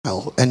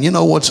And you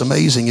know what's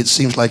amazing? It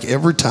seems like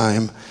every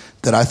time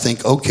that I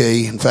think,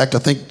 okay, in fact, I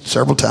think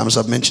several times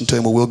I've mentioned to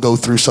him, well, we'll go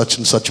through such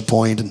and such a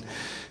point,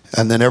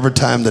 and then every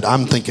time that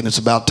I'm thinking it's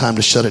about time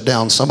to shut it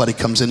down, somebody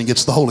comes in and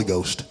gets the Holy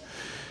Ghost.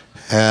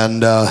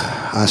 And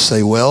I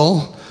say,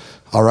 well,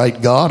 all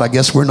right, God, I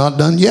guess we're not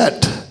done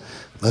yet.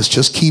 Let's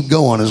just keep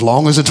going. As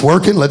long as it's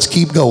working, let's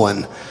keep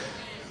going.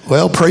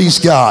 Well, praise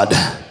God.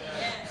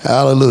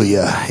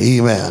 Hallelujah.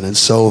 Amen. And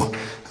so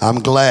I'm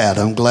glad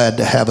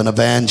to have an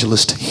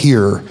evangelist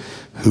here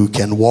who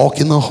can walk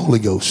in the Holy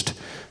Ghost,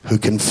 who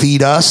can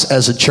feed us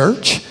as a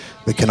church,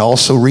 but can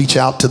also reach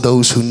out to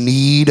those who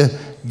need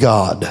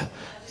God.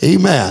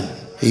 Amen.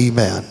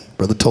 Amen.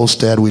 Brother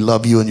Tolstad, we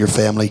love you and your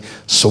family.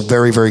 So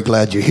very, very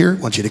glad you're here.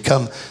 I want you to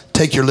come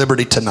take your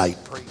liberty tonight.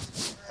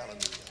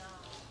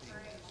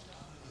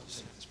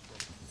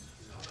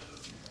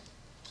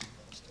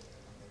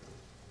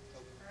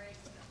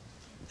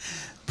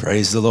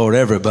 Praise the Lord,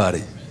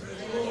 everybody.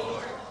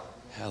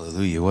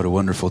 Hallelujah. What a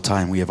wonderful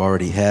time we have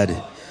already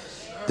had.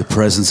 The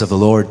presence of the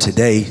Lord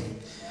today.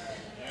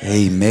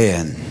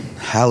 Amen.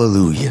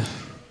 Hallelujah.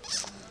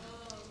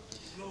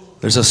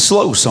 There's a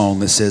slow song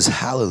that says,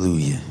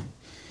 hallelujah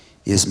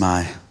is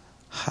my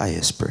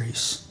highest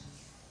praise.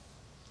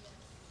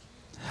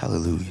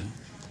 Hallelujah.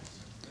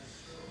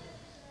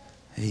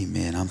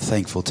 Amen. I'm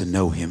thankful to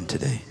know him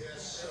today.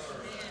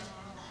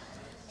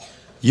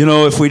 You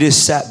know, if we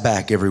just sat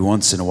back every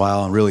once in a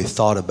while and really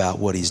thought about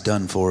what he's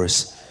done for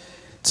us,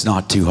 it's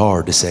not too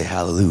hard to say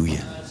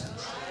hallelujah.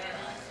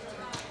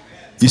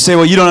 You say,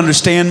 well, you don't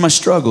understand my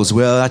struggles.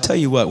 Well, I tell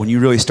you what, when you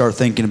really start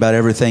thinking about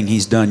everything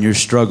he's done, your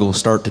struggles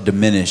start to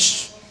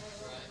diminish.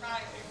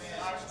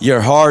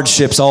 Your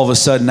hardships all of a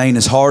sudden ain't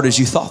as hard as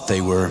you thought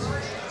they were.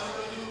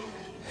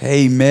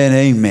 Amen,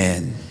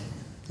 amen.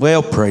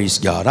 Well, praise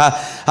God.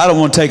 I don't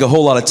want to take a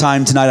whole lot of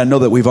time tonight. I know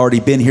that we've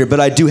already been here, but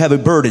I do have a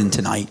burden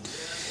tonight.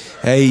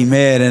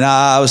 Amen. And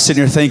I was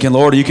sitting here thinking,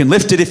 Lord, you can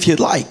lift it if you'd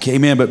like.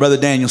 Amen. But Brother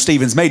Daniel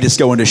Stevens may just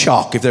go into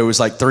shock if there was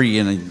like three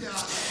in.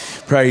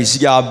 Praise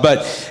God.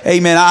 But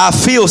amen, I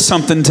feel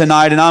something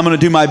tonight, and I'm going to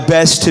do my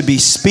best to be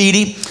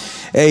speedy.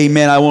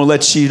 Amen. I won't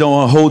let you, don't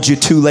want to hold you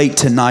too late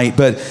tonight.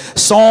 But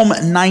Psalm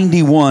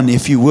 91,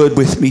 if you would,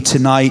 with me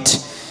tonight.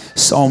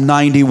 Psalm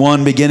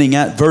 91, beginning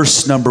at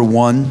verse number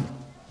 1.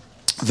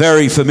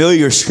 Very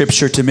familiar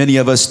scripture to many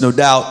of us, no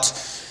doubt.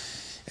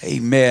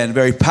 Amen.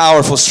 Very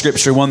powerful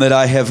scripture, one that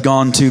I have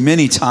gone to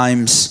many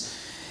times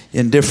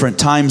in different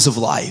times of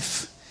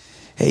life.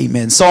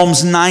 Amen.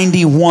 Psalms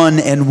 91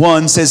 and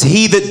 1 says,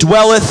 he that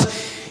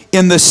dwelleth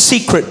in the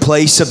secret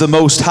place of the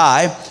Most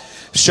High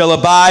shall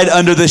abide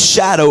under the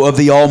shadow of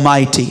the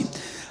Almighty.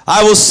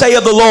 I will say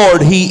of the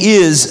Lord, he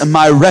is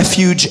my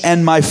refuge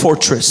and my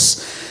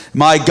fortress.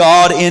 My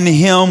God, in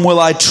him will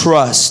I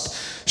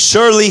trust.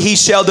 Surely he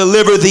shall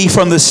deliver thee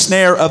from the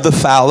snare of the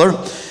fowler,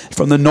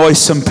 from the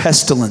noisome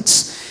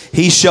pestilence.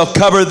 He shall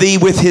cover thee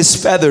with his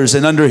feathers,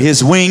 and under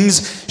his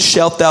wings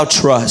shalt thou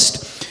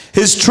trust.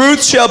 His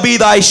truth shall be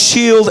thy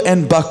shield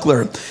and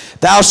buckler.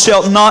 Thou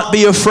shalt not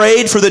be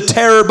afraid for the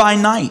terror by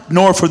night,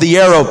 nor for the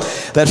arrow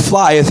that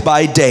flieth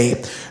by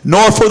day,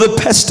 nor for the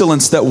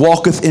pestilence that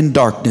walketh in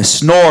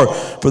darkness, nor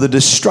for the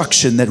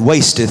destruction that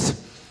wasteth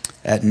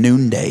at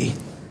noonday.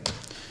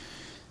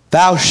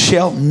 Thou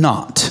shalt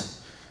not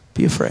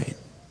be afraid.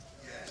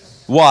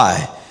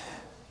 Why?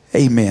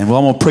 Amen. Well,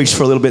 I'm going to preach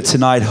for a little bit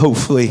tonight,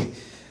 hopefully,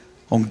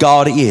 on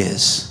God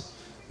is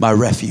my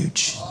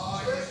refuge.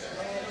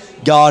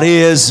 God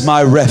is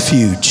my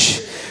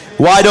refuge.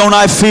 Why don't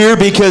I fear?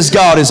 Because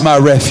God is my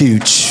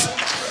refuge.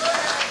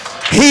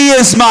 He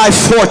is my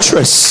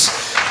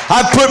fortress.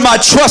 I put my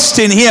trust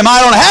in him. I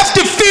don't have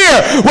to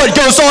fear what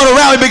goes on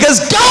around me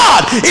because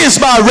God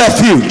is my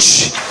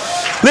refuge.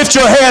 Lift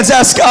your hands.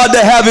 Ask God to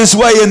have his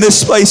way in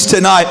this place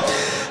tonight.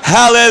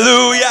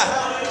 Hallelujah.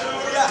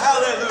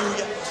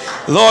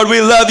 Lord,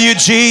 we love you,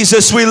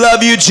 Jesus. We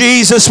love you,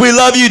 Jesus. We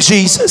love you,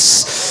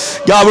 Jesus.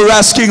 God, we're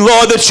asking,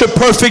 Lord, that your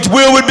perfect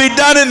will would be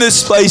done in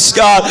this place,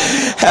 God.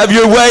 Have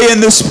your way in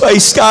this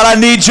place, God. I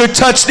need your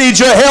touch, need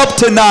your help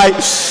tonight.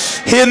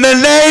 In the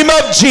name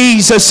of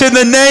Jesus, in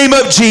the name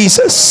of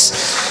Jesus.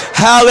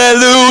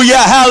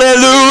 Hallelujah,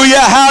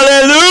 hallelujah,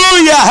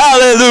 hallelujah,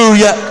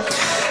 hallelujah.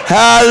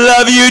 I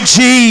love you,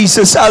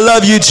 Jesus. I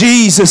love you,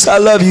 Jesus. I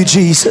love you,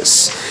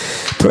 Jesus.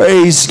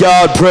 Praise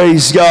God,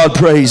 praise God,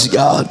 praise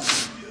God.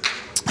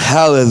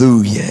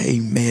 Hallelujah.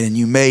 Amen. And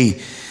you may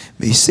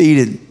be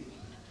seated.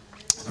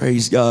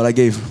 Praise God. I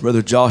gave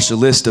Brother Josh a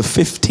list of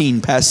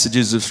 15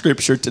 passages of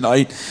scripture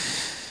tonight.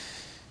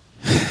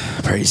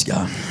 Praise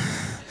God.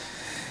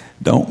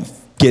 Don't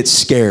get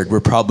scared. We're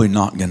probably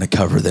not going to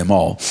cover them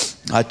all.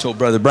 I told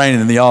Brother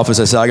Brandon in the office,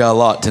 I said, I got a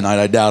lot tonight.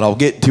 I doubt I'll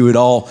get to it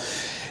all.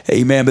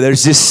 Amen. But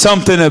there's just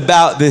something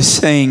about this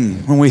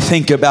thing when we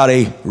think about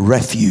a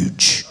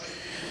refuge.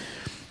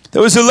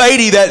 There was a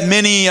lady that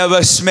many of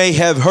us may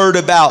have heard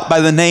about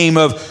by the name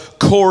of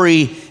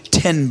Corrie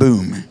ten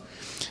Boom.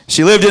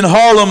 She lived in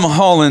Haarlem,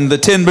 Holland. The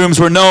ten Booms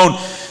were known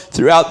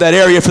throughout that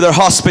area for their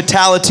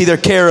hospitality, their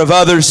care of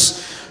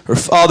others. Her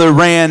father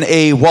ran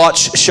a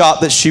watch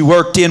shop that she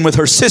worked in with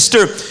her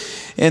sister.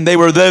 And they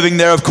were living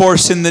there, of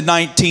course, in the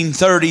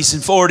 1930s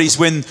and 40s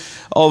when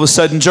all of a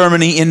sudden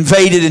Germany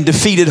invaded and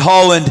defeated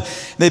Holland.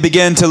 They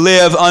began to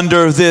live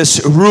under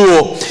this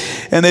rule.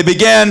 And they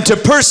began to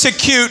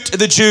persecute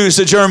the Jews,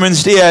 the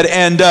Germans did.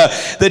 And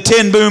the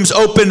Ten Booms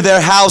opened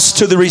their house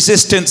to the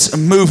resistance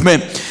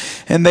movement.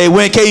 And they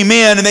came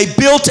in and they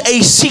built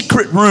a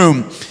secret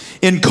room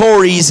in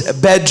Corey's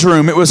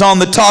bedroom. It was on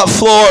the top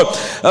floor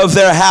of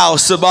their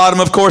house. The bottom,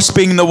 of course,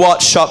 being the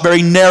watch shop,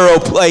 very narrow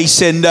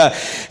place. And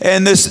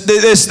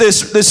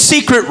this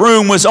secret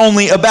room was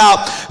only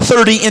about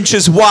 30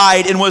 inches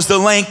wide and was the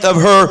length of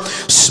her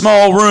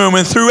small room.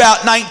 And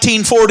throughout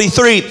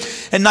 1943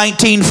 and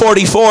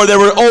 1944, there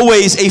were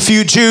always a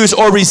few Jews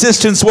or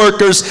resistance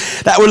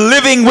workers that were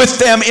living with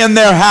them in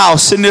their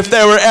house. And if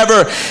there were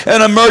ever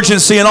an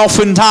emergency, and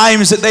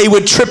oftentimes that they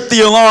would trip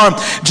the alarm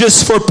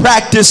just for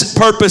practice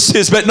purposes,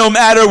 but no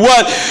matter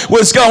what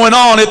was going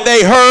on, if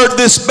they heard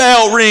this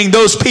bell ring,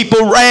 those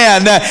people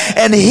ran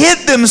and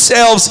hid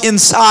themselves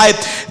inside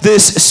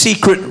this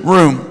secret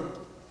room.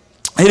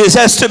 It is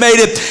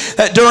estimated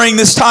that during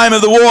this time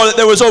of the war that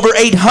there was over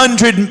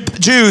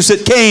 800 Jews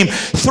that came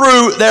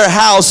through their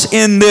house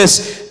in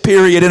this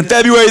period. In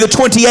February the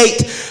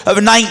 28th of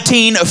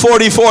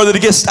 1944, the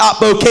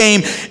Gestapo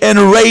came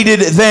and raided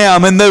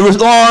them, and the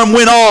alarm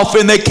went off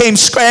and they came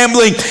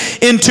scrambling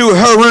into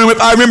her room. If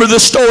I remember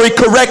the story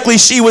correctly,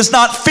 she was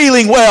not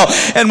feeling well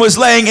and was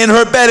laying in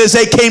her bed as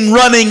they came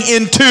running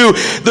into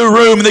the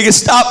room. The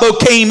Gestapo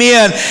came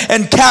in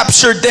and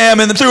captured them,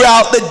 and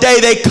throughout the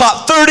day they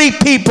caught 30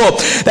 people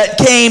that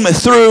came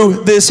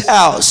through this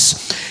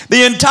house.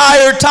 The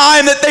entire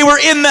time that they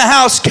were in the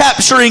house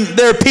capturing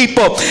their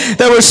people,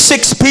 there were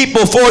 6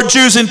 people, 4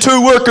 Jews and 2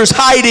 workers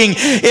hiding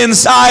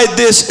inside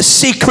this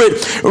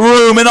secret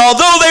room. And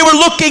although they were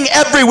looking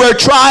everywhere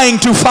trying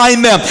to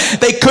find them,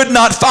 they could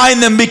not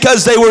find them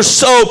because they were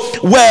so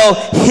well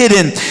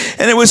hidden.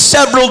 And it was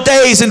several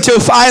days until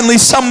finally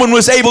someone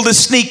was able to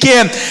sneak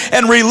in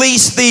and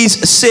release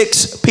these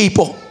 6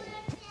 people.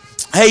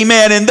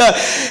 Amen. And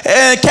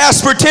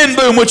Casper Ten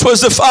Boom, which was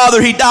the father,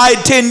 he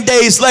died 10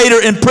 days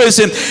later in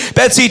prison.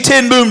 Betsy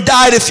Ten Boom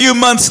died a few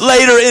months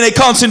later in a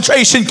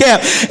concentration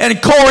camp.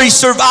 And Corey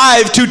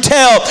survived to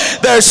tell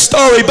their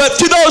story. But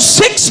to those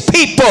 6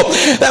 people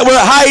that were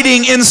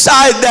hiding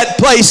inside that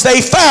place, they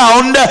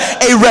found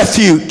a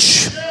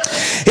refuge.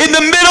 In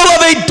the middle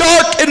of a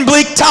dark and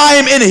bleak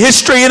time in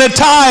history, in a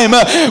time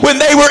when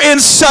they were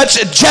in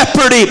such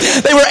jeopardy,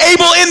 they were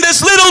able in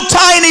this little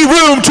tiny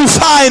room to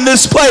find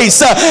this place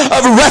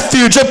of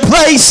refuge, a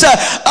place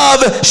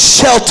of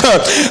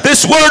shelter.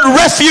 This word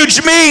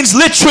refuge means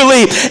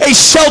literally a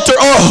shelter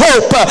or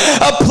hope,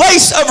 a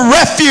place of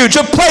refuge,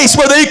 a place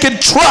where they can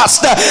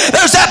trust.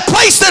 There's that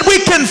place that we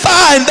can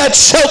find that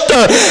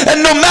shelter,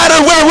 and no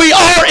matter where we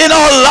are in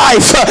our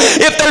life,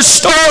 if there's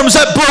storms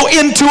that blow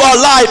into our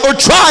life or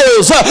trials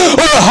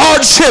or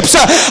hardships,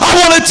 I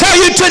want to tell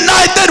you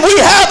tonight that we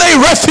have a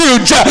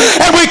refuge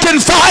and we can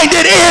find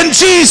it in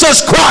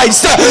Jesus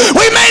Christ.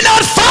 We may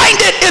not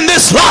find it in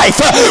this life.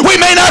 We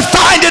may not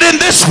find it in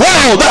this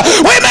world.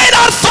 We may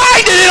not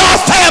find it in our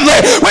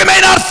family. We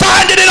may not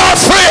find it in our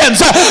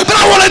friends. But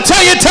I want to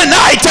tell you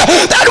tonight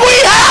that we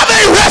have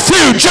a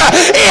refuge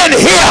in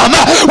Him.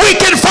 We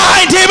can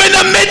find Him in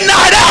the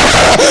midnight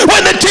hour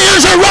when the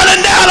tears are running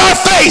down our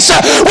face.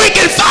 We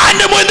can find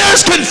Him when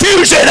there's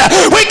confusion.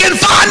 We can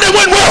find Him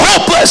when we're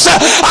hopeless.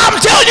 I'm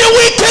telling you,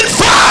 we can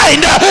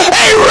find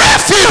a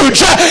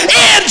refuge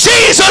in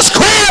Jesus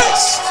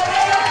Christ.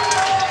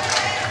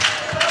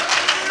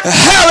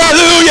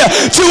 Hallelujah.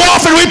 Too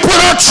often we put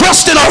our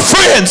trust in our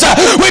friends.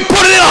 We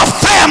put it in our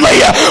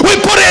family. We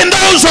put it in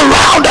those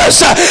around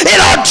us, in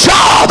our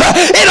job,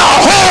 in our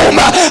home.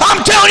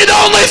 I'm telling you,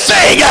 the only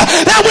thing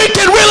that we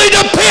can really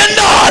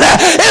depend on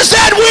is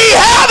that we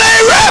have a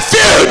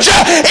refuge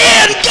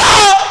in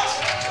God.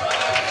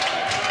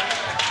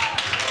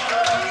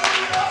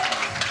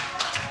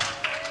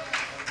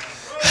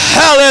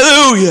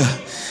 Hallelujah.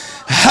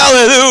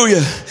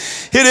 Hallelujah.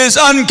 It is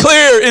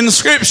unclear in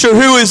Scripture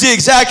who is the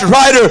exact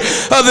writer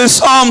of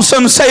this psalm.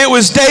 Some say it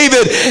was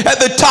David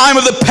at the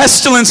time of the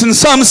pestilence, and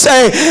some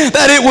say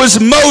that it was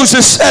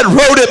Moses that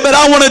wrote it. But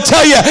I want to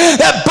tell you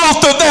that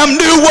both of them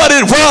knew what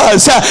it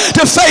was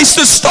to face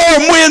the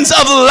storm winds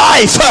of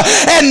life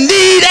and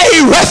need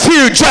a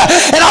refuge.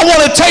 And I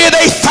want to tell you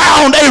they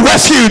found a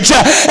refuge,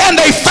 and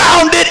they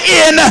found it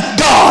in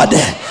God.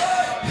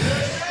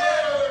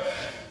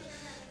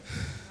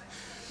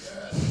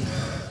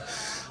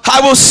 I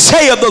will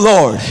say of the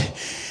Lord,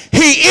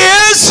 He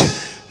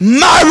is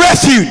my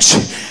refuge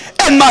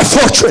and my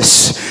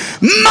fortress.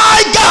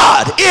 My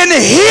God, in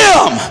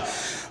Him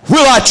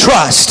will I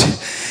trust.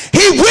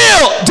 He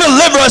will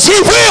deliver us.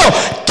 He will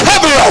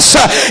cover us.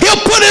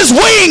 He'll put His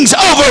wings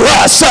over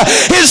us.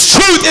 His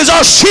truth is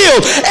our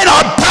shield and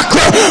our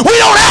buckler. We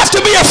don't have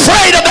to be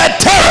afraid of that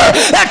terror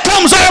that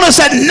comes on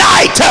us at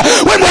night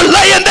when we're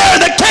laying there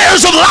and the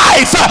cares of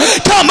life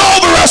come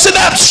over us and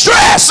that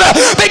stress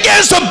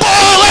begins to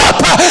boil up.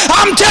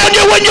 I'm telling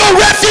you, when your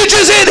refuge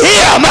is in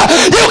Him,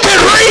 you can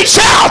reach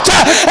out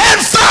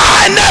and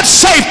find that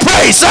safe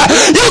place.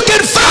 You can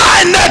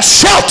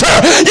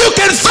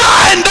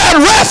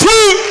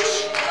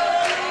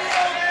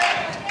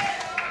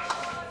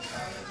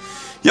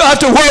have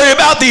to worry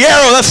about the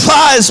arrow that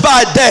flies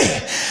by day,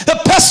 the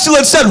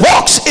pestilence that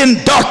walks in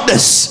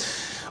darkness,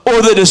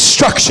 or the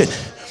destruction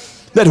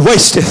that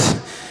wasteth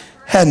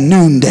at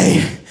noonday.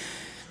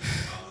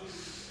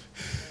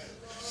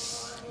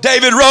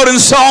 David wrote in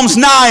Psalms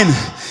 9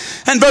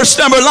 and verse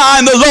number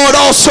 9, the Lord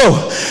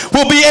also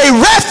will be a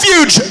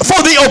refuge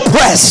for the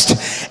oppressed,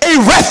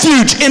 a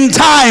refuge in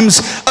times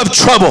of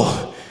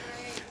trouble.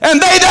 And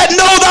they that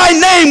know thy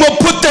name will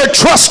put their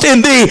trust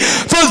in thee.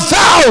 For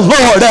thou,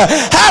 Lord,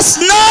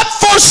 hast not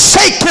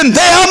forsaken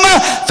them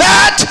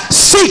that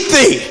seek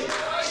thee.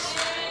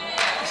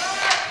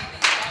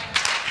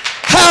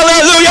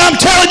 Hallelujah. I'm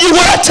telling you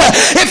what,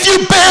 if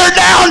you bear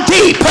down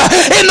deep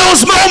in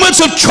those moments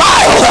of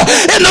trial,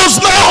 in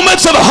those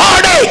moments of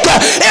heartache,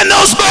 in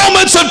those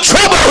moments of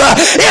trouble,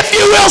 if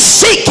you will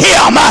seek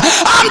him,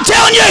 I'm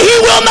telling you, he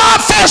will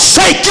not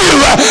forsake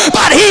you,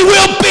 but he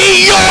will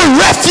be your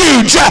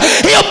refuge.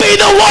 He'll be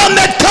the one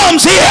that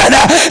comes in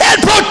and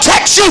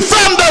protects you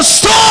from the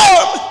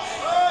storm.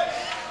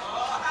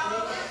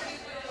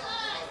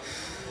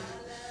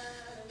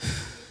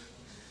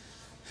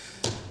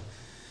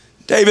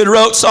 David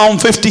wrote Psalm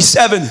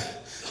 57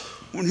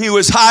 when he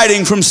was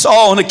hiding from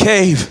Saul in a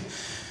cave.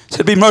 He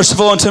said, be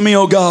merciful unto me,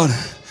 O God.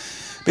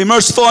 Be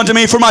merciful unto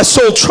me, for my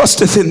soul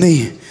trusteth in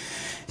thee.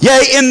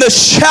 Yea, in the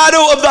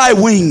shadow of thy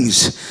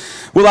wings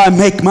will I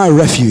make my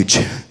refuge,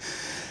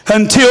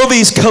 until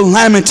these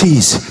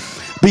calamities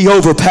be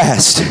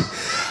overpast.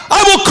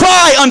 I will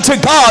cry unto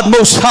God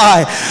most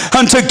high,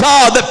 unto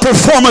God that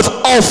performeth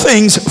all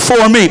things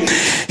for me.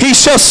 He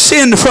shall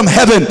send from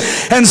heaven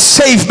and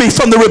save me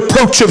from the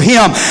reproach of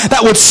him that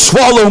would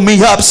swallow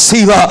me up.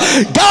 Selah.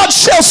 God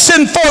shall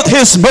send forth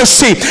his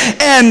mercy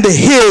and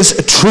his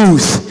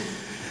truth.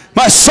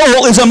 My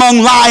soul is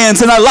among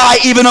lions, and I lie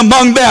even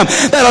among them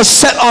that are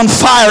set on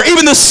fire,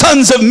 even the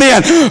sons of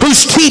men,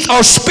 whose teeth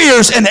are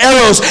spears and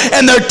arrows,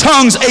 and their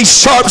tongues a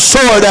sharp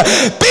sword.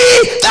 Be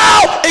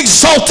thou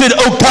exalted,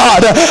 O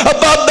God,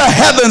 above the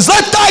heavens.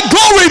 Let thy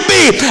glory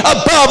be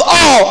above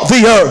all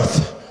the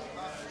earth.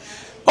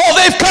 Oh,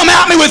 they've come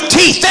at me with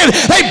teeth.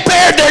 They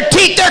bared their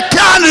teeth. They're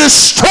trying to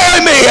destroy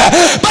me.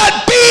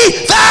 But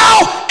be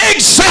thou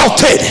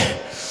exalted.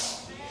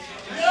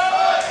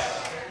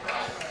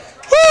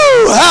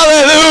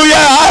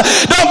 Hallelujah.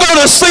 Don't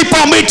go to sleep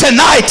on me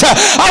tonight.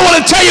 I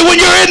want to tell you, when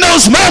you're in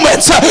those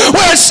moments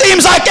where it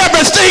seems like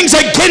everything's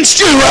against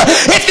you,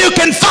 if you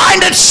can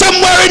find it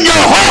somewhere in your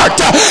heart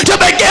to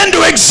begin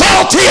to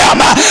exalt him,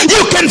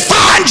 you can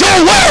find your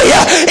way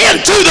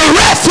into the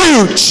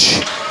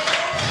refuge.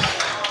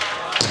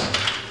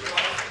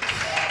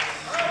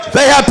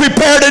 They have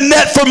prepared a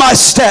net for my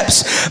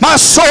steps. My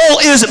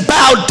soul is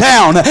bowed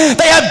down.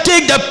 They have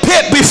digged a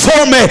pit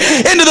before me,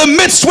 into the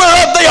midst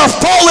whereof they are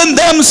fallen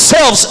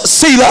themselves.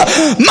 Selah.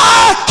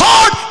 My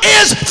heart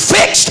is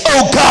fixed,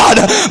 oh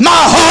God. My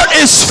heart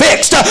is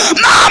fixed.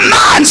 My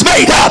mind's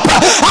made up.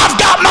 I've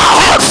got my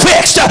heart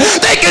fixed.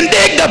 They can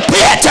dig the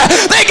pit.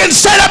 They can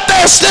set up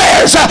their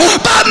stairs.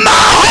 But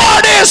my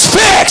heart is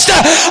fixed.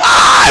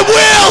 I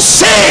will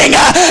sing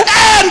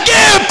and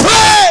give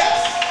praise.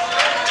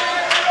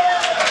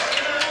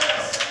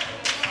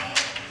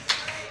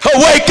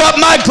 Awake up,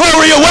 my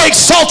glory, awake,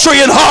 psaltery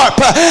and harp.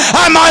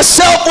 I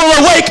myself will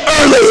awake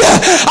early.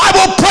 I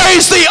will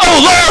praise thee, O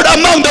Lord,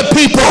 among the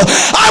people.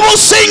 I will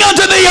sing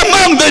unto thee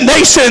among the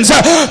nations.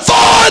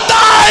 For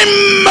thy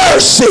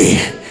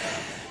mercy,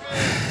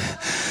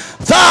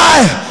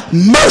 thy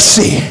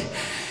mercy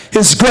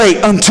is great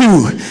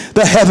unto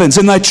the heavens,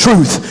 and thy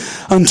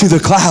truth unto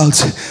the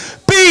clouds.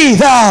 Be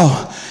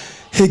thou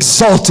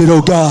exalted,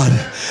 O God,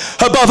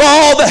 above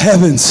all the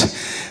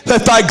heavens.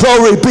 Let thy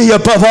glory be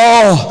above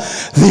all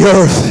the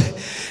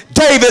earth.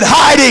 David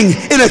hiding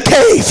in a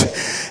cave,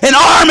 an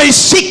army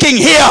seeking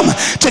him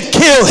to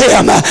kill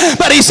him.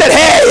 But he said,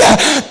 hey,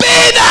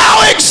 be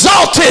thou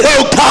exalted,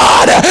 O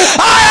God.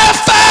 I have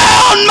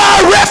found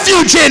my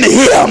refuge in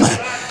him.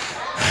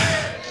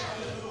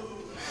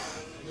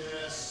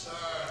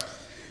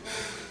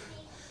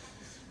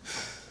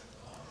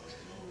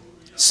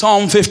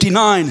 Psalm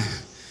 59,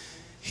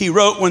 he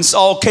wrote when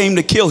Saul came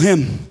to kill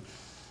him.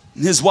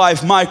 And his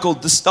wife, Michal,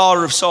 the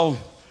daughter of Saul,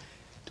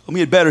 told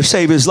me he'd better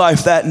save his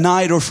life that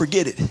night or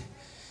forget it.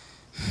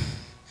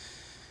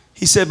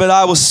 He said, but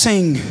I will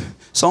sing,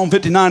 Psalm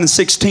 59 and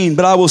 16,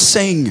 but I will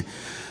sing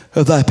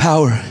of thy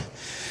power.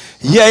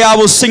 Yea, I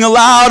will sing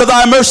aloud of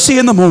thy mercy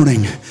in the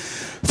morning,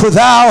 for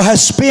thou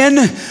hast been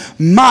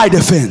my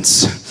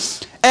defense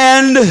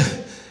and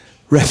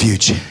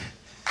refuge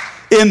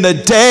in the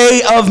day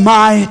of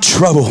my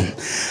trouble.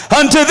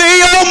 Unto thee,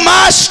 O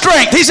my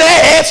strength. He said,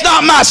 hey, it's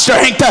not my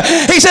strength.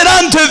 He said,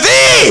 unto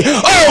thee,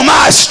 O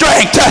my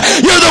strength.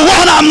 You're the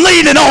one I'm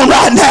leaning on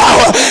right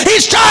now.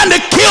 He's trying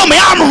to kill me.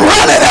 I'm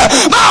running.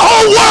 My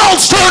whole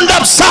world's turned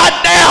upside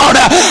down.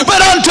 But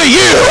unto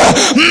you,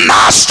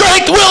 my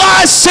strength will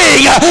I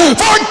sing.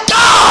 For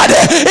God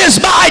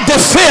is my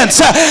defense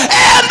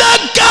and the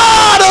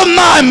God of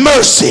my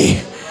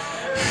mercy.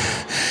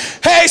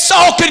 Hey,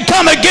 Saul could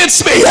come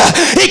against me.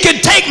 He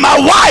could take my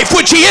wife,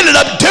 which he ended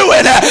up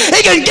doing.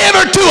 He can give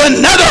her to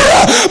another.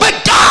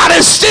 But God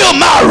is still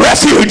my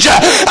refuge.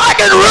 I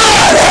can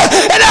run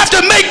and have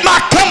to make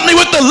my company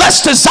with the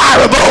less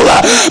desirable.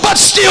 But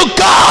still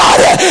God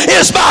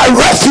is my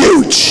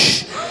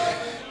refuge.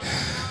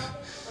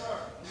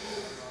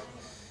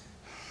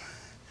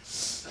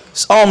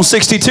 Psalm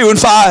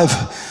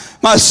 62:5.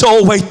 My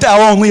soul, wait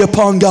thou only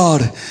upon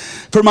God,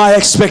 for my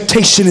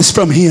expectation is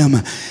from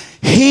him.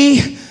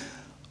 He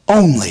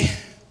only.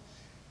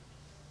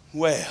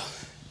 Well,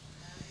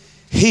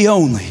 he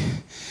only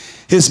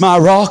is my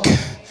rock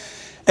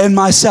and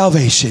my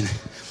salvation.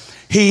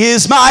 He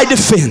is my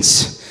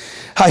defense.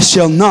 I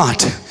shall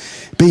not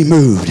be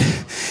moved.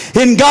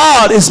 In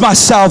God is my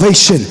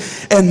salvation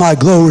and my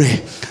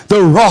glory,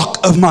 the rock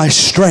of my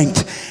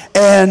strength,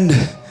 and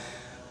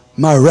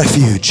my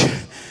refuge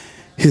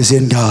is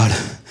in God.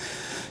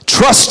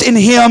 Trust in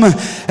him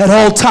at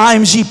all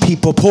times, ye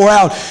people. Pour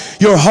out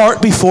your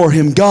heart before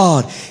him.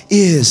 God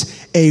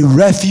is a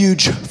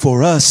refuge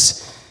for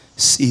us.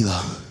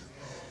 Selah.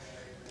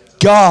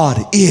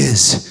 God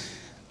is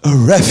a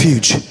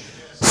refuge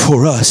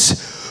for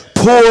us.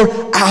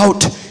 Pour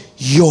out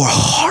your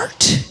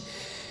heart.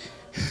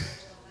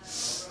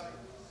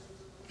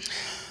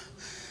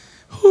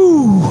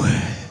 Ooh.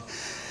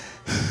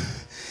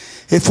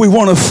 If we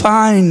want to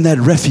find that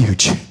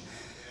refuge,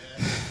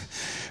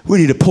 we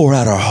need to pour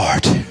out our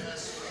heart.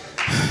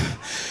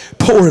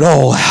 Pour it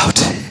all out.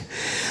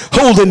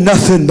 Holding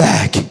nothing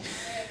back.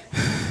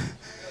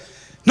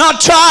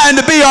 Not trying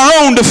to be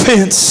our own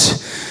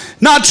defense.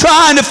 Not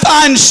trying to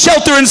find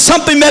shelter in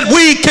something that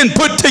we can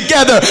put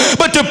together,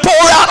 but to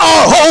pour out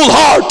our whole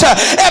heart,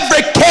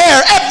 every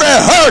care, every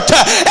hurt,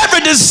 every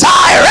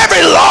desire,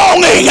 every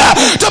longing,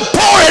 to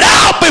pour it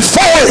out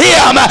before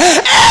him,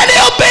 and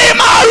he'll be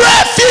my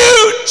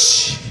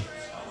refuge.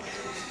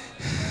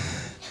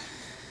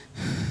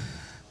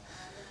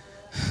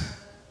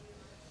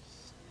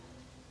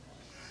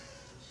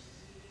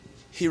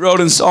 He wrote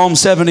in Psalm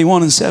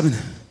 71:7,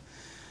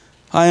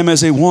 I am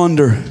as a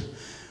wanderer,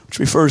 which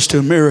refers to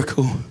a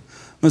miracle.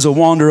 I'm as a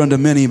wanderer unto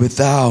many, but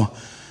thou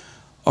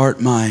art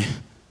my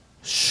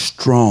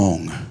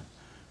strong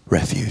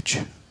refuge.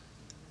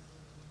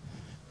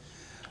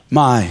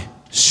 My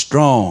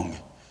strong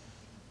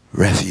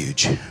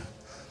refuge.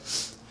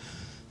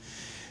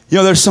 You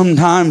know, there's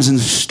sometimes in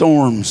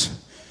storms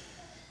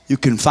you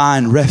can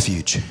find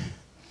refuge.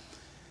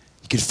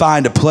 You can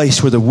find a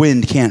place where the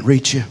wind can't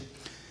reach you.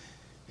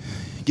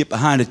 You get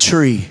behind a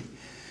tree,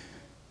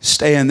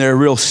 stand there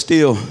real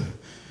still.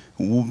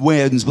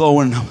 Wind's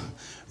blowing,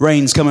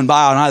 rain's coming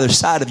by on either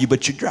side of you,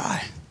 but you're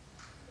dry.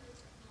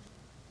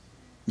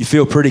 You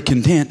feel pretty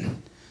content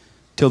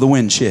till the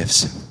wind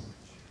shifts.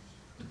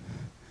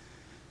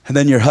 And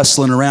then you're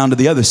hustling around to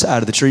the other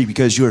side of the tree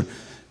because you're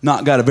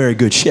not got a very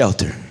good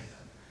shelter.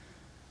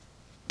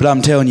 But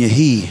I'm telling you,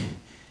 he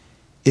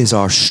is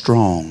our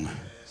strong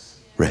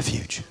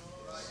refuge.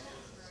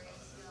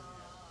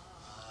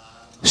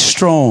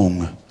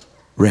 Strong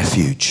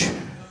refuge.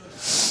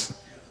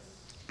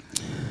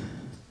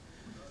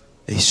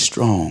 A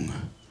strong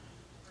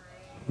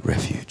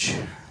refuge.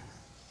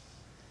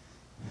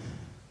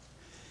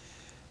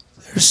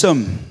 There's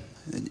some,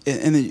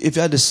 and if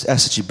I just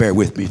ask that you bear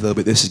with me a little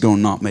bit, this is going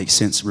to not make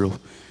sense real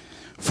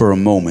for a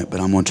moment, but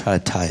I'm going to try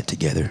to tie it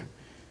together.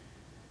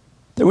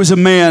 There was a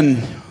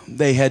man,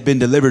 they had been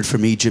delivered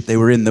from Egypt. They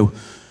were in the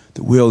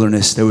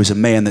wilderness. There was a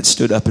man that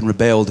stood up and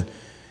rebelled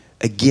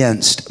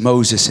against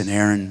Moses and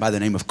Aaron by the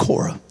name of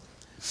Korah,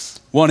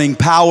 wanting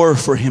power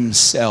for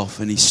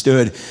himself, and he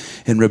stood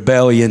in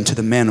rebellion to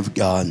the man of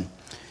God.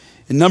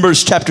 In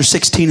Numbers chapter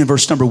 16 and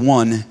verse number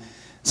 1, it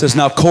says,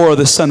 Now Korah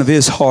the son of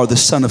Izhar, the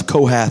son of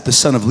Kohath, the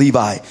son of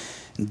Levi,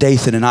 and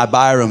Dathan and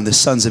Abiram, the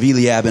sons of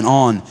Eliab, and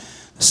On,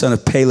 the son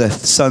of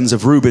Peleth, the sons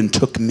of Reuben,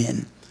 took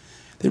men.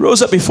 They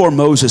rose up before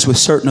Moses with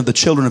certain of the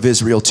children of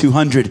Israel,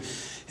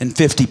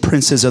 250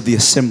 princes of the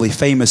assembly,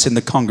 famous in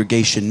the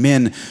congregation,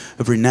 men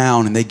of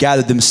renown, and they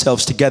gathered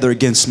themselves together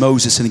against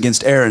Moses and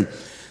against Aaron.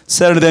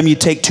 Said unto them, Ye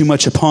take too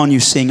much upon you,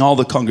 seeing all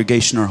the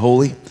congregation are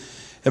holy,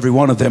 every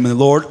one of them, and the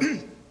Lord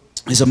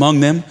is among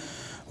them.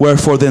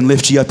 Wherefore then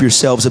lift ye up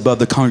yourselves above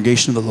the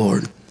congregation of the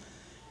Lord.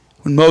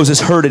 When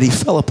Moses heard it, he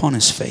fell upon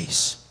his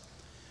face.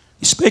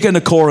 He spake unto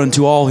Korah and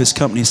to all his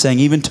company, saying,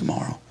 Even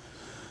tomorrow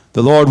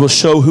the Lord will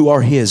show who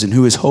are his, and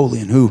who is holy,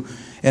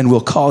 and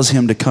will cause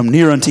him to come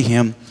near unto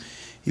him.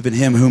 Even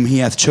him whom he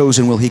hath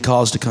chosen will he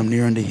cause to come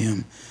near unto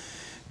him.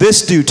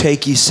 This do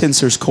take ye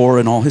censers, Korah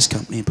and all his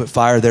company, and put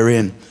fire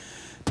therein.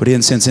 Put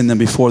incense in them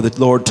before the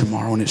Lord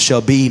tomorrow. And it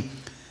shall be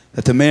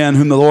that the man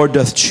whom the Lord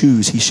doth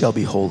choose, he shall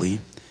be holy.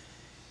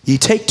 Ye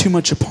take too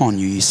much upon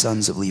you, ye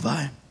sons of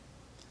Levi.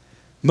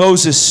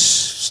 Moses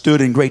stood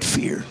in great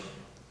fear,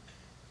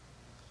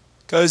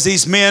 because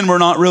these men were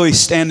not really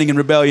standing in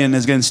rebellion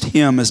against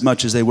him as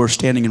much as they were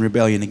standing in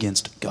rebellion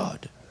against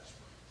God.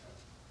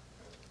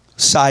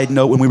 Side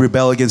note, when we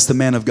rebel against the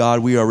man of God,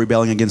 we are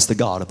rebelling against the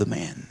God of the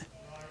man.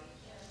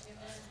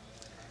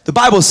 The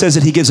Bible says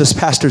that he gives us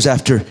pastors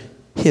after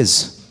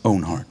his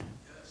own heart.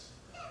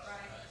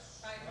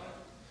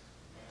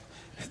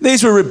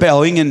 These were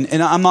rebelling,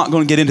 and I'm not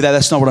going to get into that.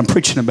 That's not what I'm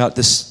preaching about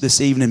this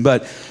evening.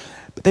 But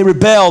they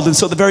rebelled, and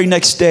so the very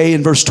next day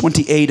in verse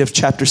 28 of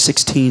chapter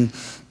 16,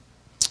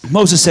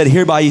 Moses said,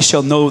 "Hereby ye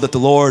shall know that the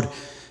Lord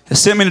has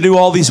sent me to do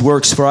all these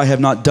works, for I have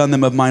not done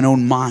them of mine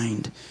own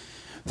mind.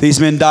 If these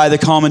men die the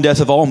common death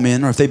of all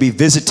men, or if they be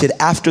visited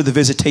after the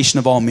visitation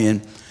of all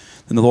men,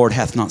 then the Lord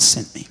hath not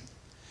sent me.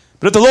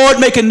 But if the Lord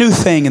make a new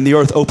thing, and the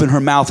earth open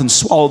her mouth and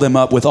swallow them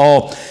up with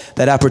all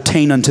that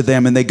appertain unto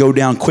them, and they go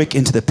down quick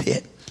into the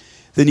pit,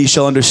 then ye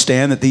shall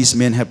understand that these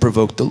men have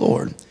provoked the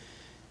Lord."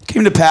 It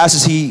came to pass,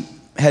 as he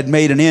had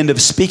made an end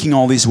of speaking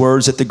all these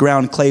words, that the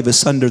ground clave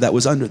asunder that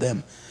was under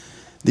them.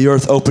 The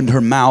earth opened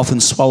her mouth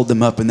and swallowed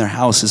them up in their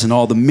houses, and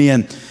all the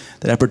men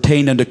that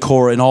appertained unto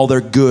Korah and all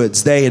their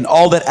goods, they and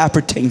all that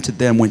appertained to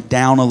them went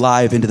down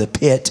alive into the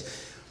pit.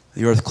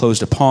 The earth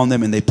closed upon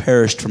them, and they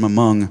perished from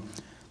among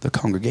the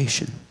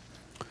congregation.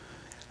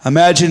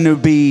 Imagine it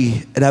would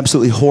be an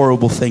absolutely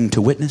horrible thing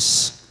to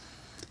witness,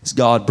 as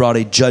God brought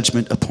a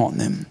judgment upon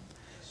them.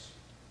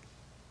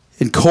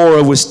 And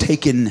Korah was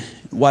taken,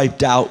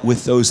 wiped out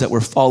with those that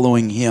were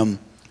following him.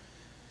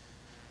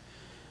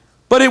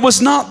 But it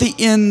was not the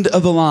end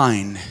of the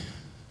line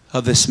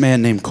of this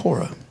man named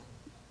Korah.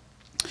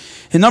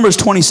 In Numbers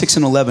 26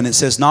 and 11, it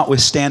says,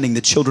 "Notwithstanding,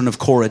 the children of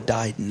Korah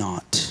died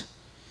not.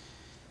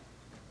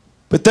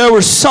 But there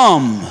were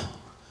some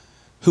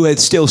who had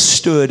still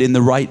stood in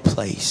the right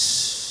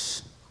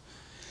place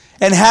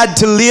and had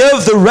to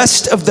live the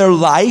rest of their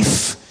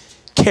life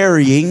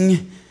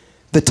carrying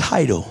the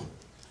title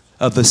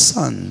of the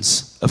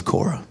sons of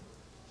Korah."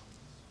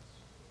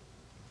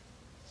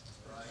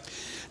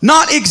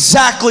 Not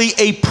exactly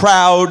a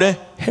proud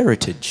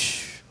heritage,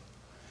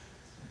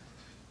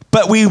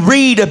 but we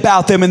read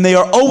about them, and they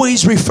are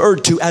always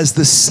referred to as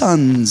the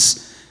sons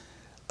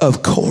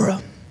of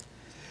Korah.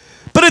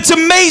 But it's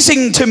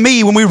amazing to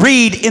me when we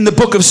read in the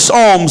book of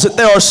Psalms that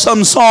there are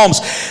some Psalms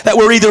that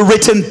were either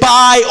written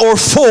by or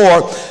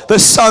for the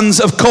sons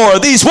of Korah.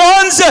 These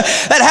ones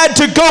that had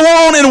to go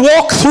on and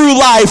walk through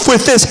life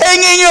with this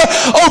hanging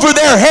over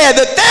their head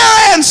that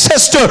their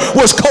ancestor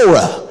was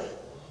Korah.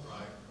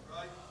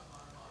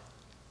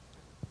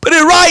 But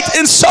it writes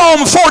in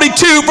Psalm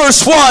 42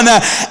 verse 1,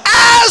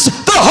 "As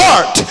the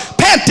hart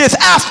panteth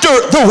after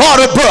the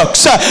water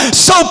brooks,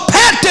 so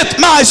panteth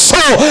my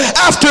soul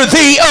after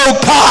thee, O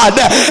God."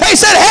 He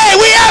said, hey,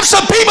 we have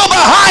some people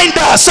behind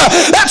us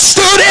that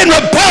stood in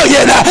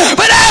rebellion.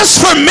 But as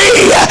for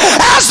me,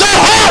 as the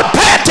hart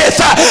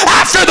panteth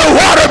after the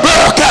water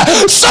brook,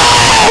 so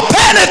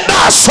panteth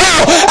my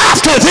soul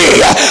after thee.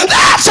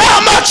 That's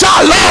how much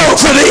I long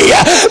for thee.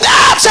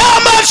 That's how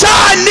much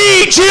I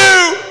need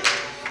you.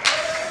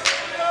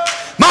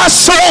 My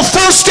soul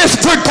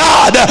thirsteth for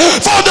God,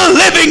 for the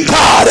living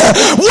God.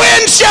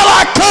 When shall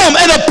I come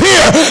and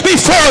appear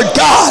before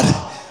God?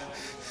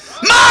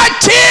 My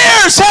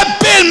tears have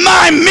been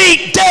my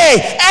meat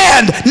day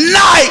and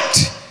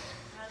night.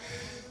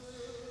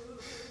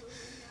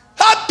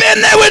 I've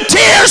been there with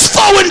tears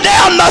flowing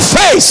down my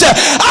face.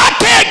 I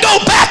can't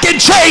go back and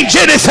change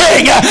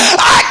anything.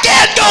 I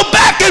can't go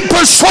back and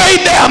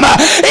persuade them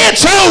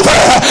it's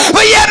over.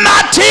 But yet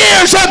my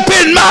tears have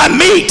been my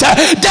meat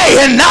day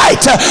and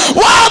night,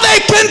 while they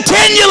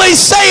continually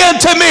say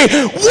unto me,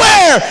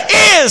 "Where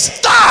is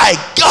thy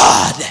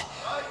God?"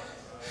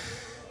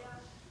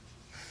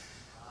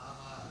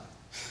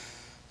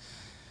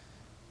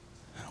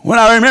 When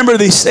I remember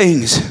these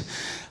things,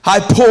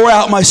 I pour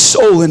out my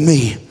soul in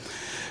me.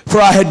 For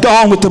I had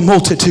gone with the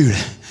multitude.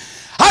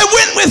 I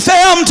went with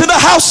them to the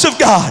house of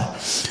God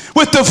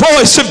with the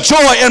voice of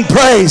joy and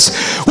praise,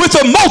 with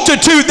a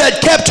multitude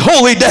that kept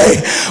holy day.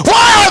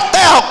 Why art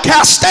thou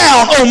cast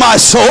down, O my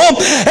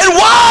soul? And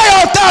why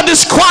art thou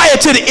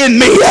disquieted in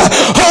me?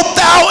 Hope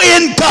thou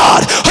in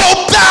God.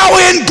 Hope thou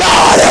in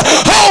God.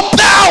 Hope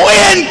thou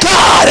in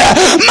God.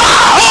 My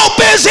hope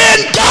is in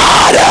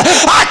God.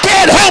 I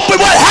can't hope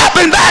in what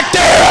happened back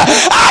there.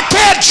 I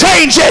can't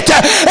change it.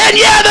 And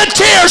yeah, the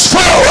tears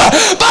flow.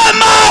 But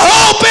my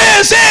hope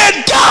is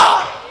in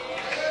God.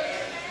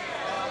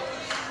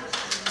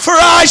 For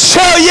I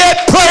shall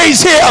yet praise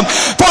him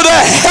for the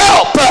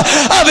help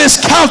of his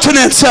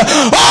countenance.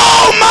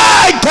 Oh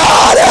my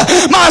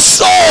God, my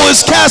soul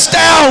is cast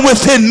down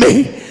within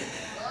me.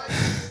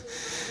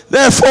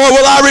 Therefore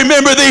will I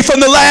remember thee from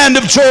the land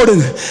of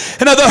Jordan,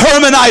 and of the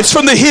Hermonites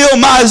from the hill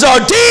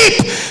Mizar.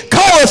 Deep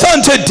calleth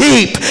unto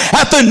deep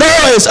at the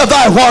noise of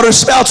thy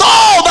waterspouts.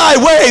 All thy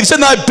waves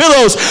and thy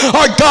billows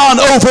are gone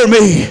over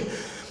me.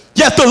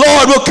 Yet the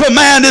Lord will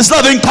command his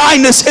loving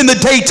kindness in the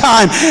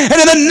daytime, and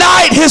in the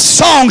night his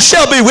song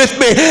shall be with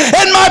me,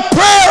 and my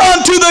prayer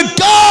unto the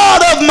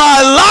God of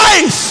my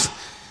life.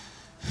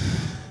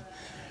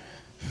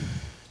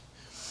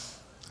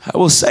 I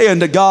will say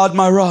unto God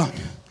my rock,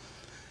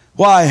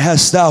 why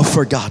hast thou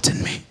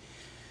forgotten me?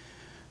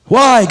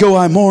 Why go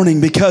I mourning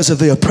because of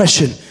the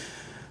oppression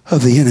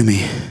of the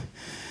enemy?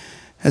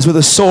 As with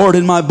a sword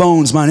in my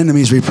bones mine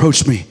enemies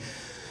reproach me,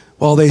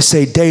 while they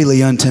say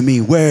daily unto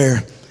me,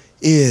 where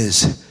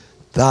is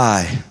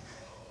thy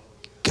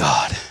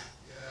God?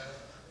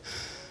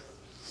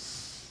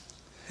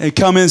 They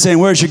come in saying,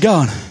 where's your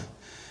God?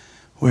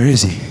 Where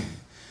is he?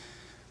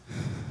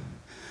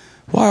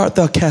 Why art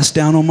thou cast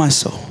down, O my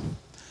soul?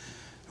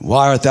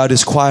 Why art thou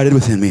disquieted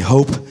within me?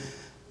 Hope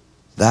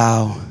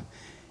thou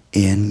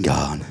in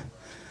God.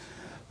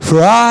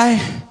 For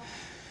I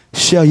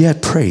shall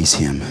yet praise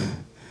him,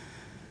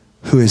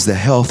 who is the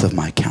health of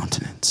my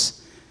countenance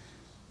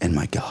and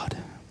my God.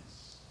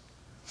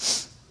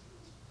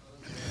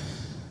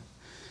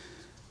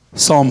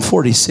 Psalm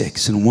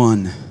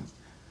 46:1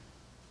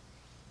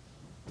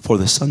 for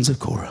the sons of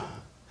Korah.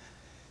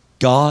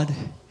 God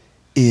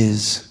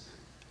is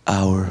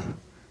our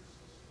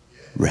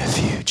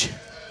refuge.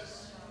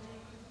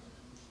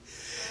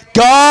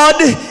 God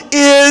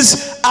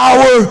is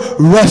our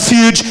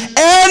refuge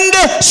and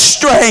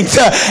strength,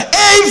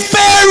 a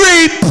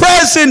very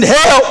present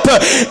help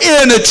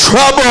in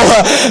trouble.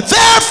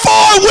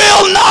 Therefore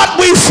will not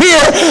we fear,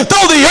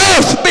 though the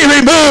earth be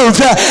removed,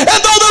 and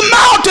though the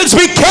mountains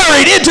be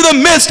carried into the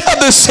midst of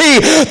the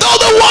sea, though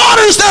the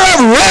waters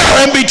thereof roar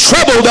and be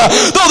troubled,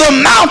 though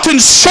the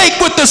mountains shake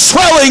with the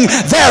swelling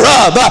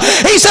thereof.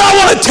 He said, I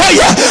want to tell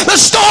you,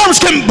 the storms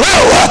can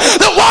blow,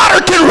 the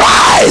water can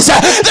rise,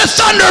 the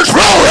thunder's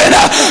rolling,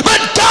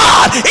 but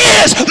God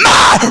is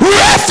my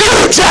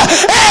refuge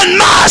and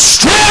my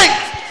strength.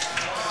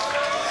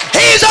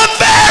 He's a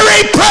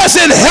very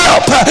present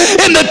help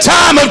in the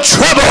time of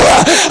trouble.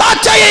 I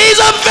tell you, he's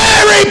a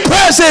very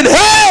present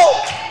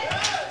help.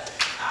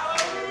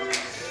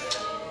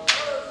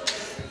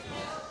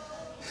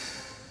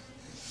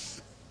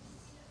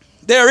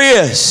 There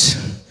is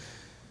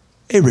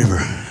a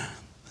river.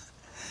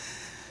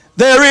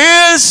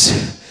 There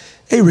is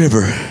a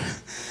river,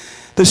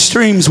 the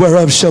streams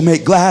whereof shall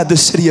make glad the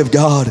city of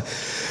God,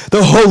 the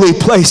holy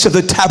place of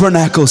the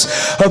tabernacles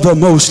of the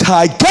Most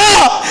High.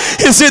 God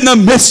is in the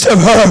midst of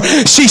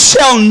her. She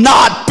shall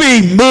not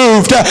be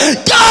moved.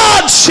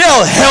 God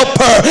shall help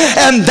her,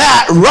 and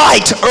that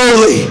right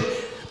early.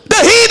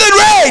 The heathen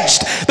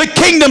raged, the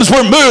kingdoms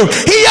were moved.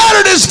 He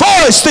uttered his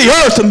voice, the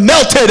earth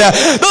melted.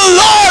 The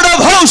Lord of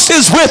hosts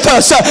is with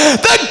us.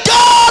 The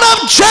God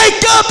of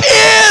Jacob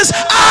is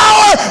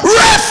our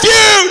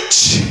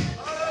refuge.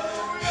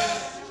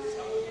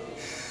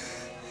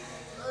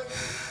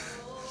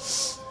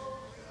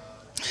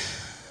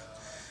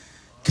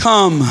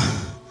 Come,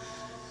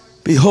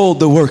 behold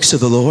the works of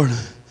the Lord,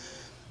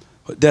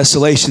 what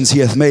desolations he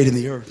hath made in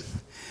the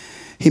earth.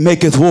 He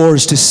maketh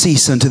wars to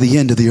cease unto the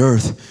end of the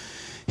earth.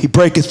 He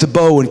breaketh the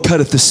bow and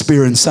cutteth the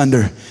spear in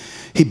sunder.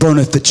 He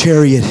burneth the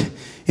chariot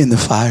in the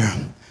fire.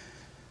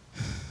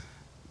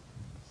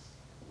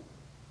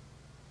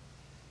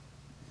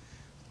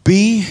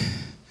 Be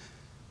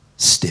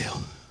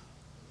still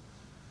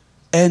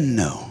and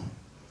know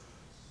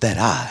that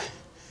I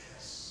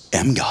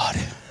am God.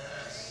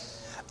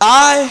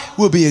 I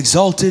will be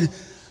exalted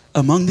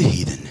among the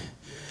heathen.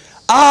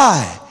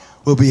 I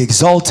will be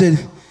exalted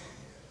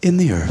in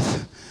the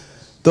earth.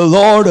 The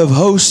Lord of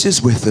hosts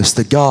is with us.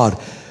 The God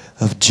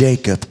of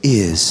Jacob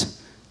is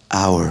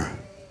our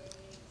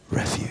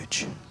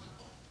refuge.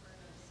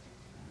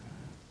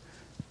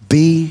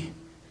 Be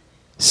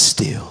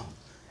still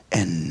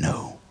and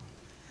know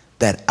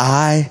that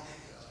I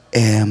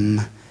am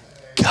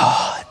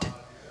God.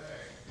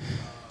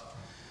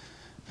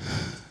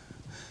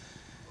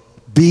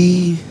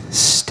 Be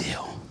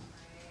still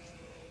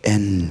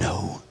and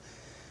know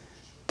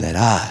that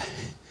I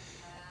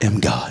am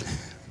God.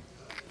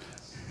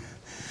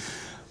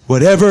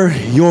 Whatever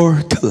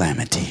your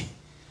calamity,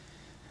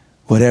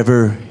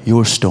 whatever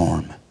your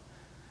storm,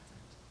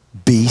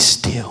 be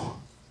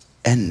still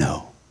and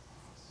know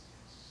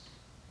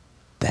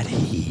that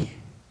he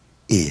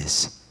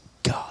is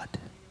God.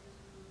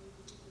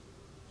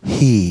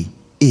 He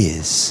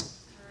is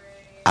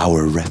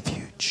our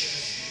refuge.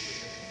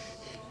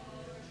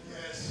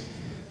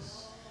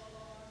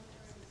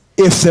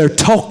 If they're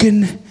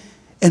talking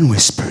and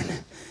whispering,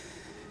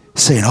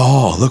 saying,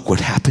 oh, look what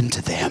happened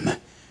to them,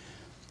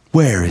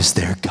 where is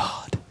their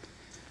God?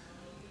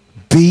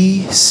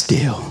 Be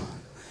still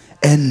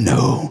and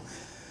know.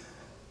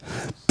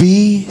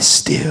 Be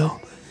still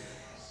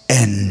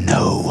and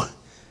know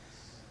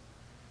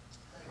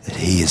that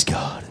he is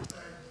God.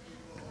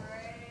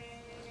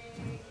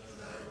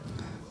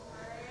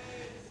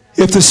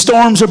 If the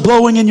storms are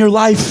blowing in your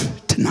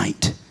life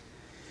tonight,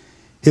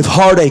 if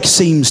heartache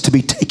seems to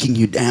be taking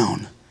you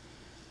down,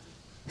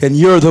 and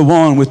you're the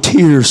one with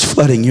tears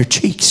flooding your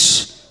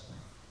cheeks,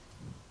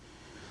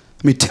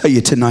 let me tell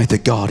you tonight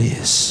that God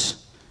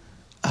is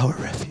our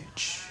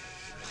refuge.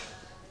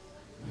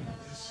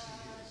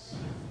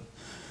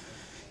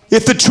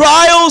 If the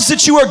trials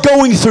that you are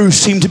going through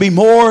seem to be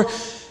more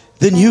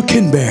than you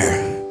can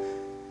bear,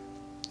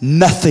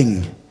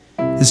 nothing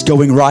is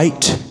going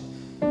right.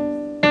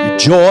 Your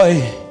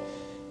joy,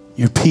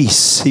 your peace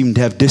seem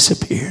to have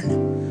disappeared.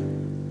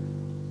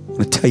 I'm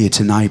going to tell you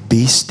tonight,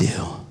 be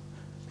still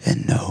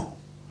and know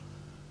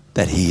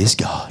that he is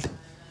God.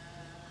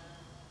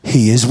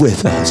 He is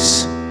with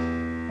us,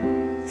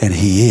 and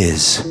he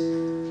is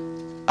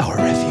our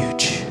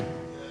refuge.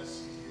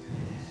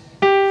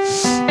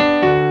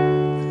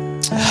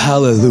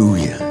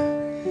 Hallelujah.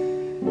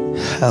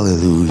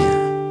 Hallelujah.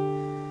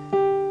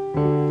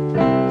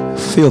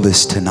 Feel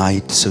this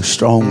tonight so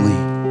strongly.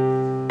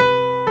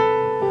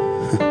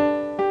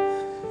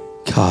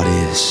 God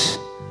is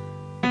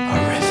our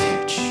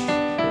refuge.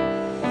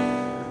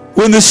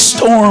 When the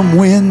storm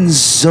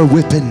winds are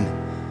whipping,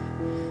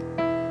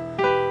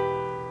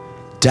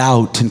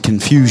 doubt and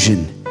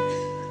confusion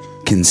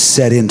can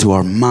set into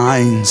our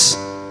minds.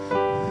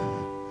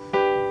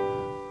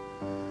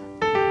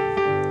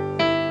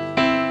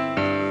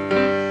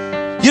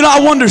 You know,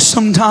 I wonder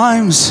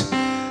sometimes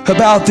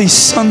about these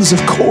sons of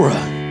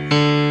Korah.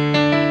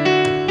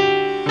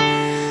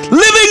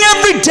 Living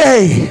every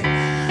day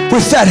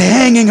with that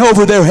hanging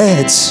over their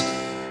heads.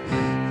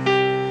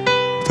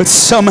 But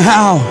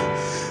somehow,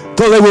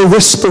 though they were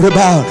whispered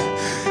about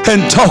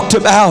and talked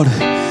about,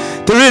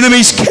 their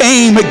enemies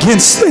came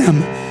against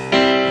them.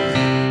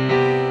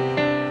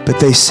 But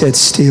they said,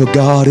 still,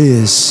 God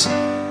is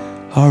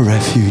our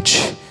refuge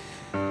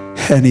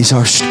and He's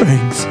our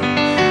strength.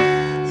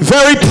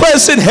 Very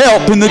pleasant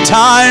help in the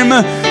time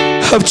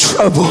of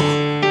trouble.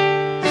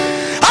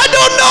 I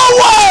don't know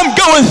why I'm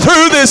going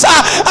through this.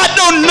 I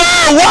don't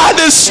know why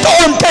this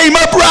storm came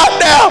up right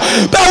now.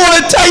 But I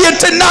want to tell you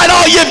tonight,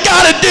 all you've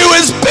got to do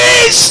is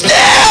be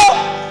still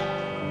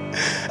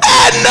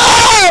and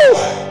know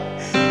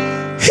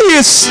He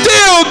is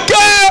still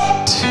God.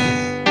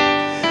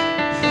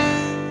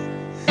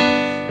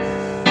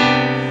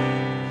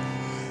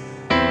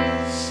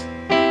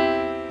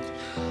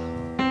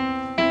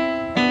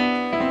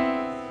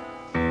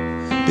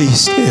 Be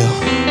still.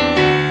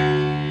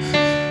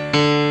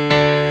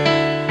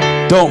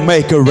 Don't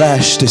make a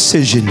rash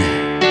decision.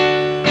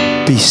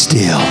 Be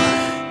still.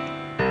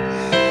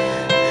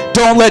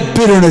 Don't let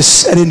bitterness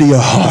set into your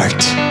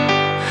heart.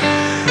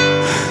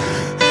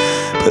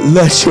 But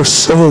let your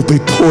soul be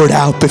poured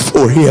out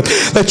before Him.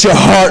 Let your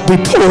heart be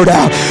poured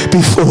out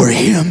before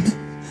Him.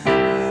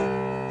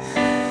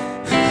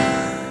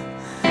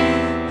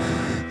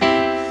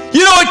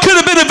 You know, it could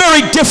have been a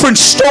very different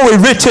story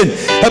written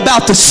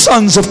about the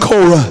sons of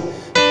Korah.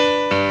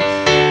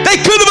 They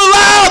could have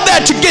allowed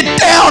that to get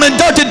down and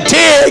start to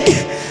dig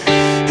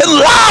and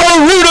allow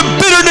a root of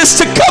bitterness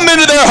to come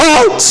into their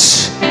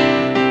hearts.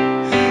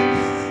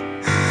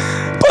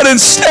 But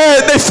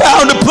instead, they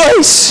found a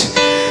place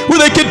where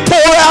they could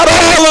pour out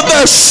all of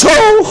their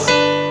soul.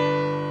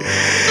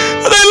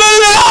 They let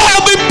it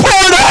all be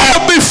poured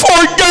out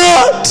before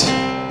God.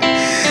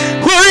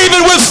 Where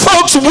even with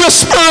folks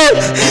whispering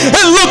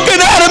and looking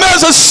at him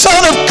as a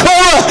son of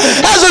Korah,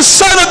 as a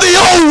son of the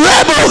old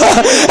rebel,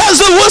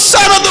 as the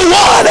son of the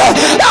one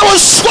that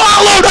was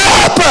swallowed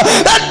up,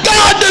 that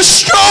God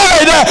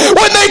destroyed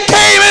when they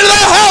came into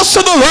the house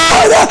of the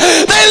Lord,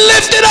 they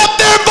lifted up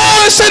their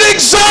voice and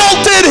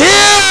exalted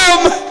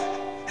Him.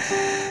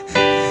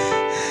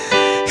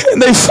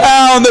 And they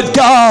found that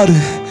God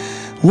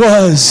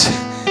was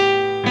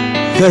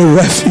their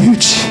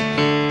refuge.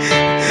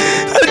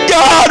 That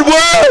God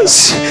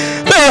was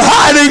their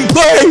hiding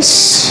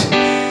place.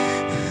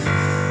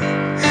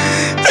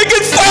 They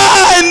could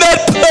find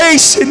that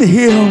place in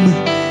Him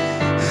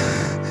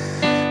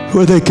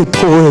where they could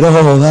pour it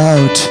all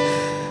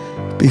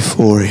out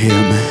before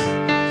Him.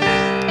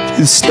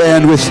 You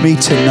stand with me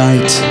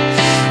tonight.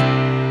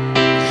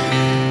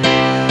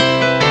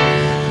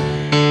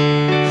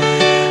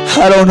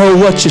 I don't know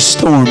what your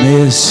storm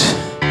is.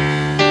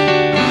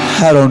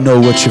 I don't know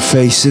what you're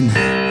facing.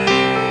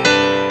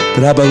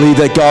 But I believe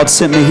that God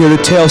sent me here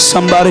to tell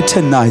somebody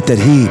tonight that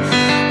He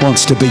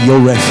wants to be your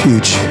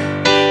refuge.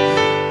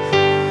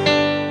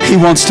 He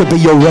wants to be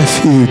your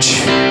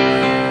refuge.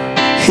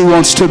 He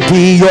wants to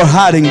be your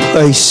hiding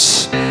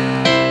place.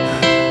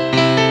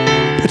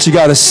 But you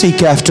got to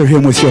seek after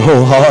Him with your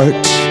whole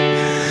heart.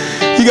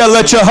 You got to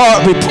let your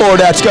heart be poured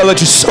out. You got to let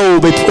your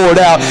soul be poured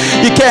out.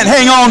 You can't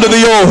hang on to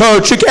the old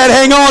hurt. You can't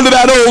hang on to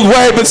that old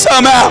way. But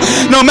somehow,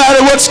 no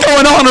matter what's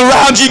going on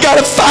around you, you got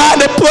to find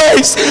a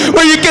place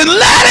where you can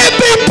let it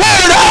be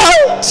poured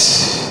out.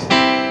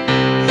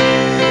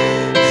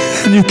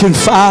 And you can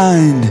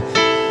find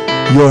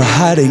your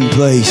hiding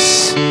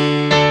place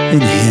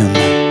in Him.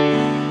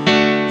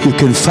 You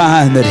can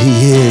find that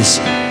He is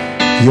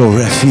your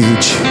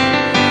refuge.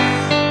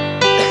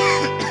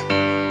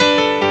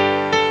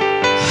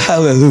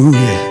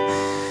 Hallelujah.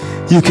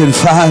 You can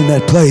find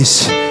that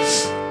place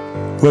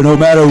where no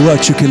matter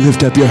what, you can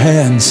lift up your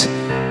hands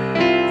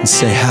and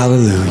say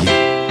hallelujah.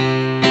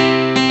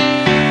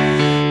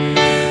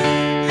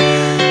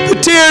 The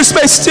tears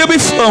may still be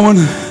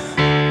flowing.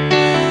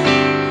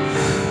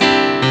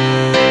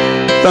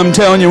 But I'm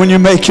telling you, when you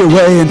make your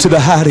way into the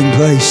hiding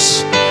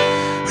place,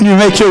 when you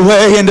make your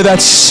way into that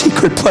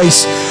secret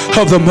place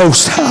of the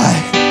Most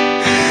High,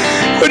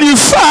 when you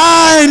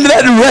find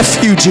that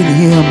refuge in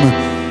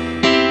Him,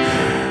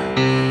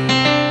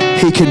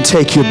 He can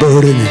take your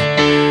burden.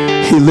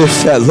 He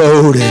lifts that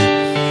load.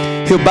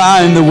 He'll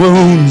bind the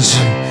wounds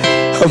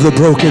of the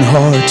broken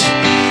heart.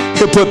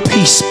 He'll put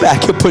peace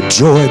back. He'll put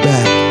joy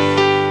back.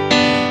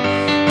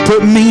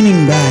 Put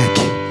meaning back.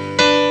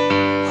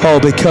 All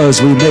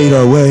because we made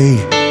our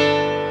way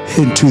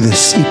into the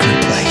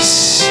secret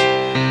place.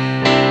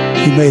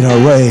 We made our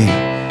way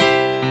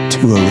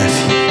to a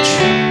refuge.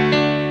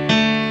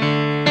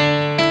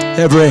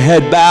 Every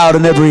head bowed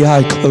and every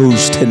eye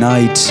closed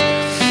tonight.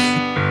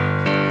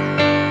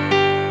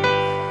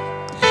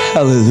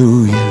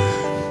 Hallelujah.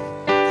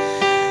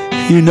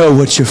 You know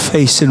what you're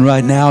facing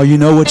right now. You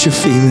know what you're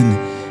feeling.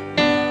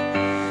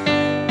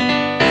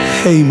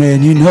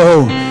 Amen. You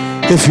know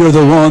if you're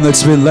the one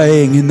that's been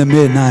laying in the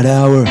midnight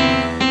hour,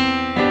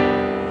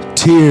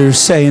 tears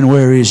saying,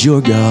 where is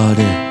your God?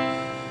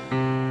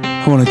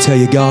 I want to tell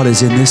you, God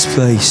is in this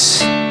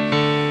place.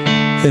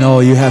 And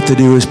all you have to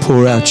do is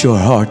pour out your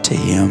heart to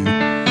Him.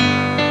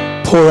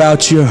 Pour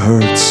out your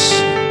hurts.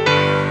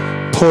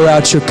 Pour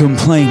out your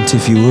complaint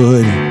if you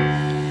would.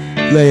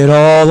 Lay it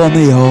all on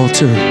the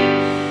altar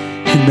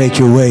and make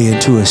your way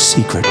into a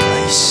secret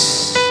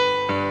place.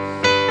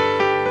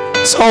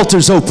 This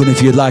altar's open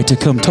if you'd like to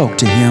come talk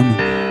to Him.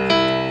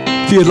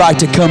 If you'd like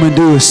to come and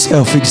do a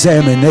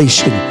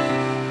self-examination.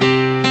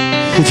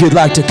 If you'd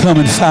like to come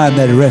and find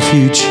that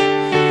refuge.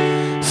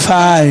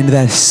 Find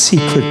that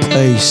secret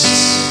place.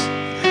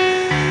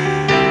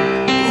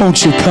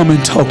 Won't you come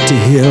and talk to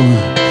Him?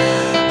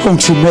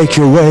 Won't you make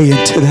your way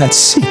into that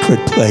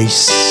secret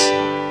place?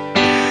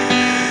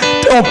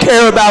 Don't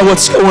care about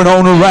what's going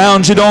on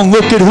around you. Don't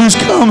look at who's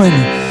coming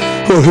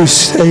or who's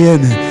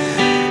staying.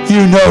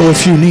 You know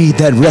if you need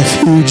that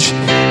refuge.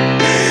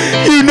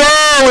 You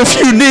know if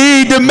you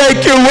need to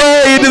make your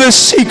way into the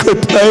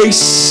secret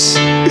place.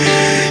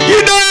 You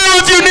know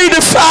if you need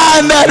to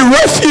find that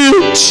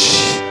refuge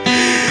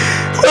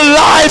where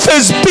life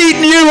has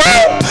beaten you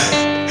up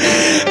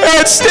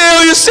and still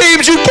it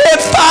seems you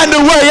can't find a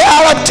way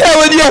out. I'm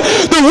telling you,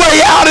 the way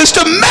out is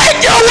to make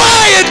your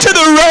way into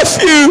the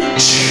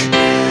refuge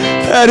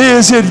that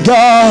is in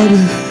God.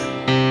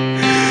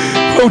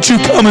 Won't you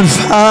come and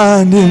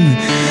find Him?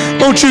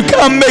 Won't you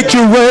come make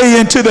your way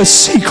into the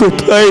secret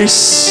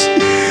place?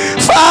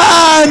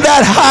 Find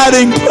that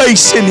hiding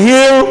place in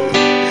Him.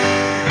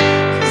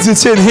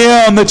 It's in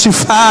Him that you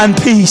find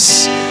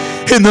peace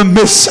in the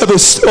midst of the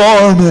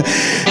storm.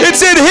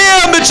 It's in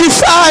Him that you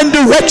find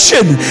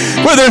direction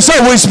where there's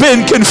always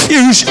been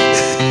confusion.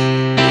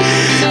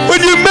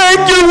 When you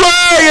make your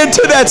way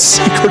into that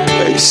secret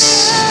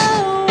place,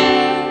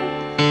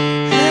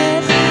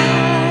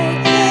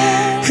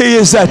 He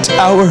is that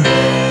tower,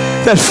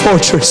 that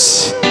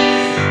fortress.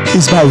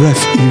 He's my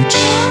refuge.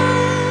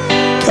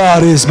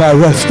 God is my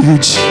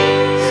refuge.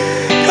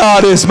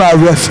 God is my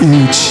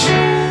refuge.